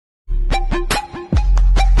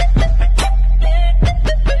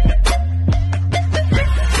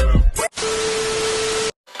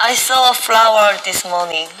saw a flower this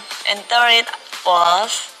morning and thought it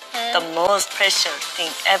was the most precious thing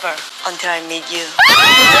ever until I met you.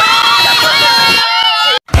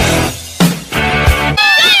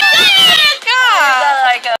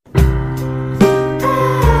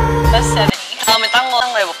 That's 70. 다음에 딴 거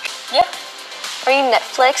해볼게. Yeah. Are you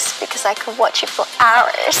Netflix? Because I could watch you for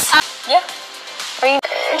hours. Yeah. Are you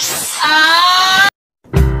hours?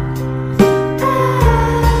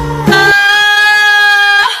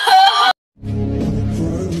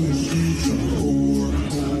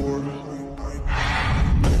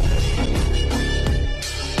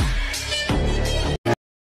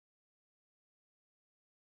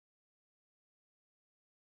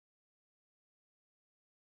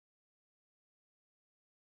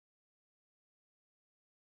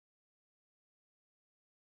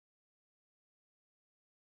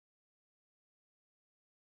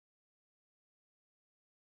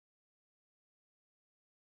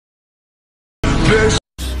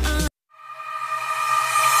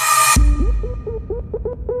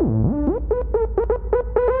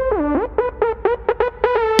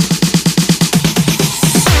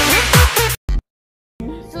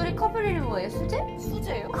 술이 커플 이름 뭐예요? 수제?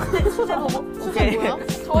 수제요? 수제 먹어? 수제 뭐야?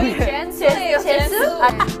 저희 젠수예요. 젠수?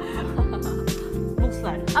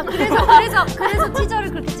 목살. 아 그래서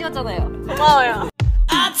티저를 그렇게 찍었잖아요. 고마워요.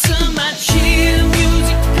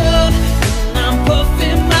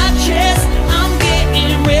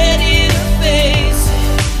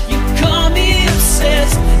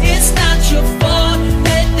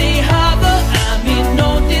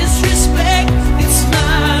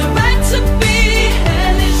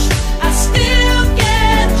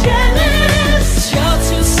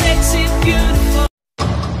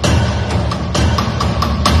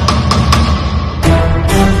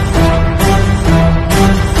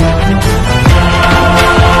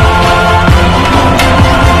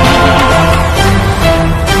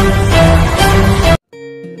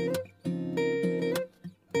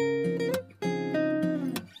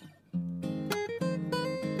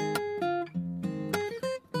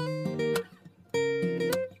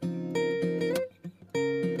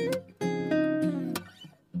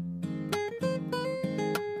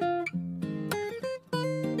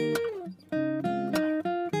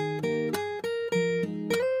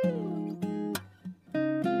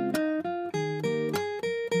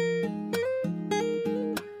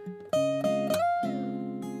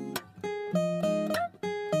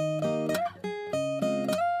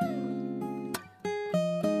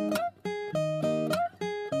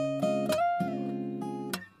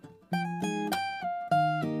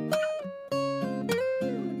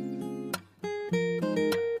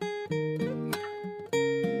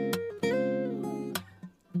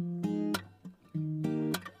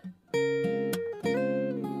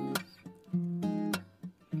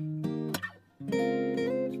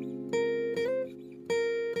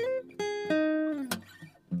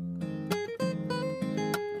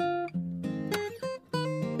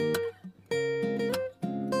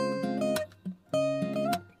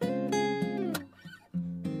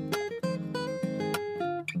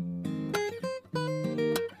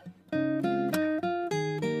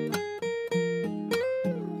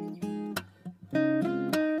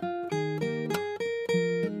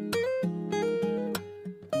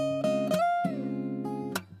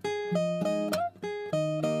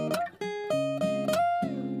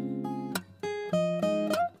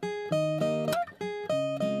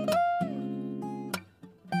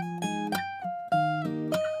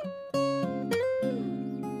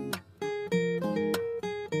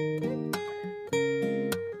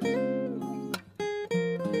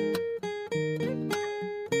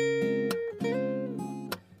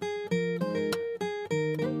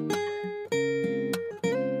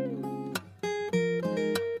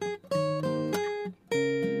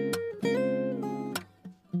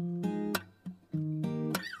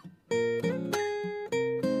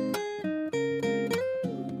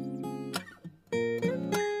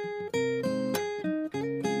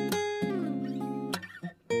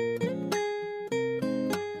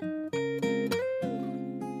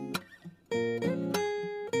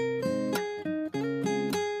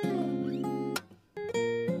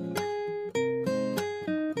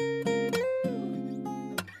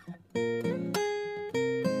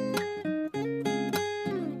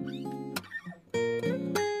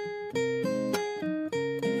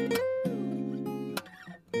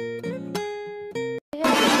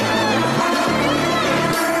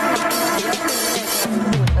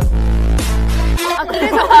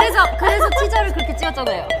 그래서 티저를 그렇게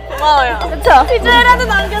찍었잖아요. 고마워요. 그쵸? 티저라도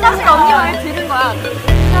남겨서 사실 언니 말 들은 거야.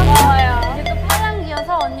 고마워요. 이게 또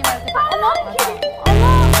파랑기여서 언니 말 듣고 어머!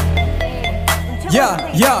 어머!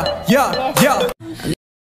 yeah.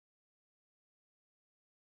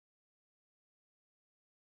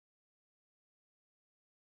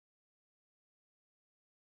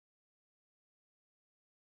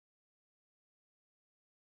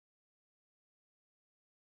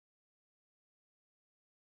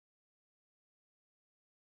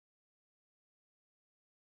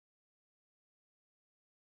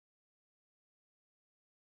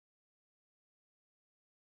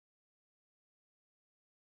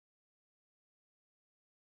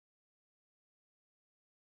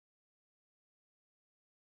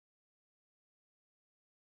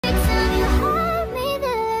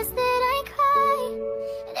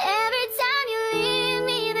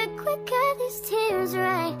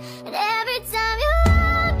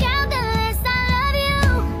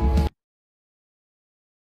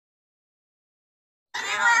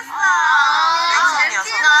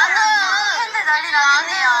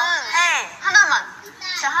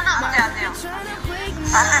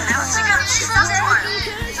 나는 내가 지금 진짜 좋아요.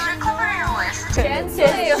 둘이 커플이라고 했어. 젠스?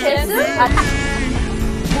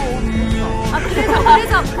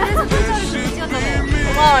 그래서 필터를 찍었잖아요.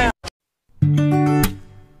 고마워요.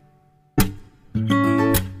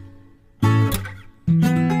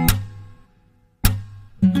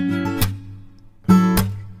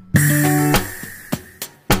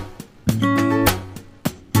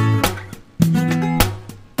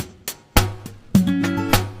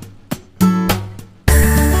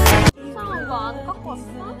 안 갖고 왔어?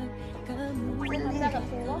 감자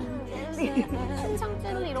같은 거? 신상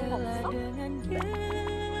젤리 이런 거 없어?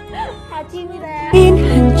 아침이다.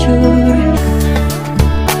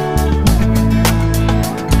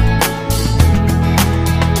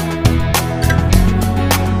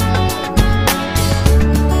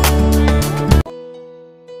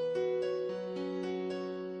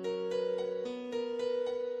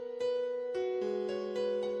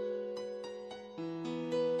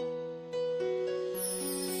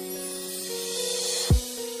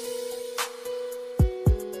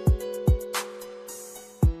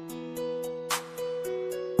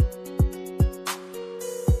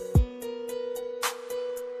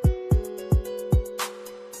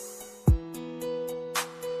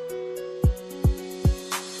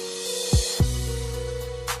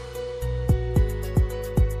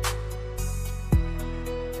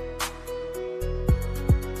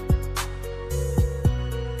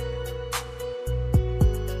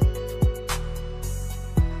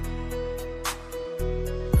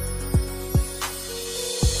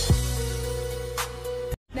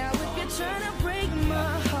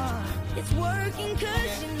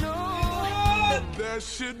 That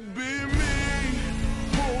should be me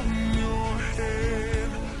holding your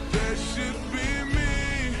hand. That should be me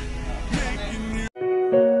making you.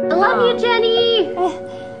 I love you, Jennie.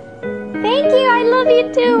 Thank you. I love you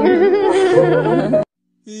too.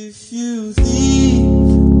 If you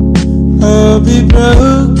leave, I'll be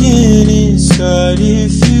broken inside.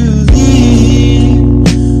 If you leave,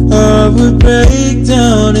 I would break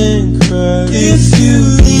down and cry. If you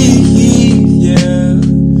leave, yeah,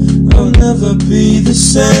 I'll never be the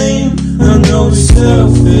same. I know it's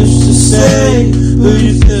selfish to say, but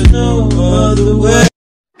if there's no other way.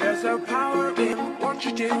 There's a power in what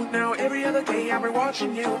you do. Now every other day I've been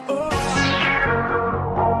watching you. Oh.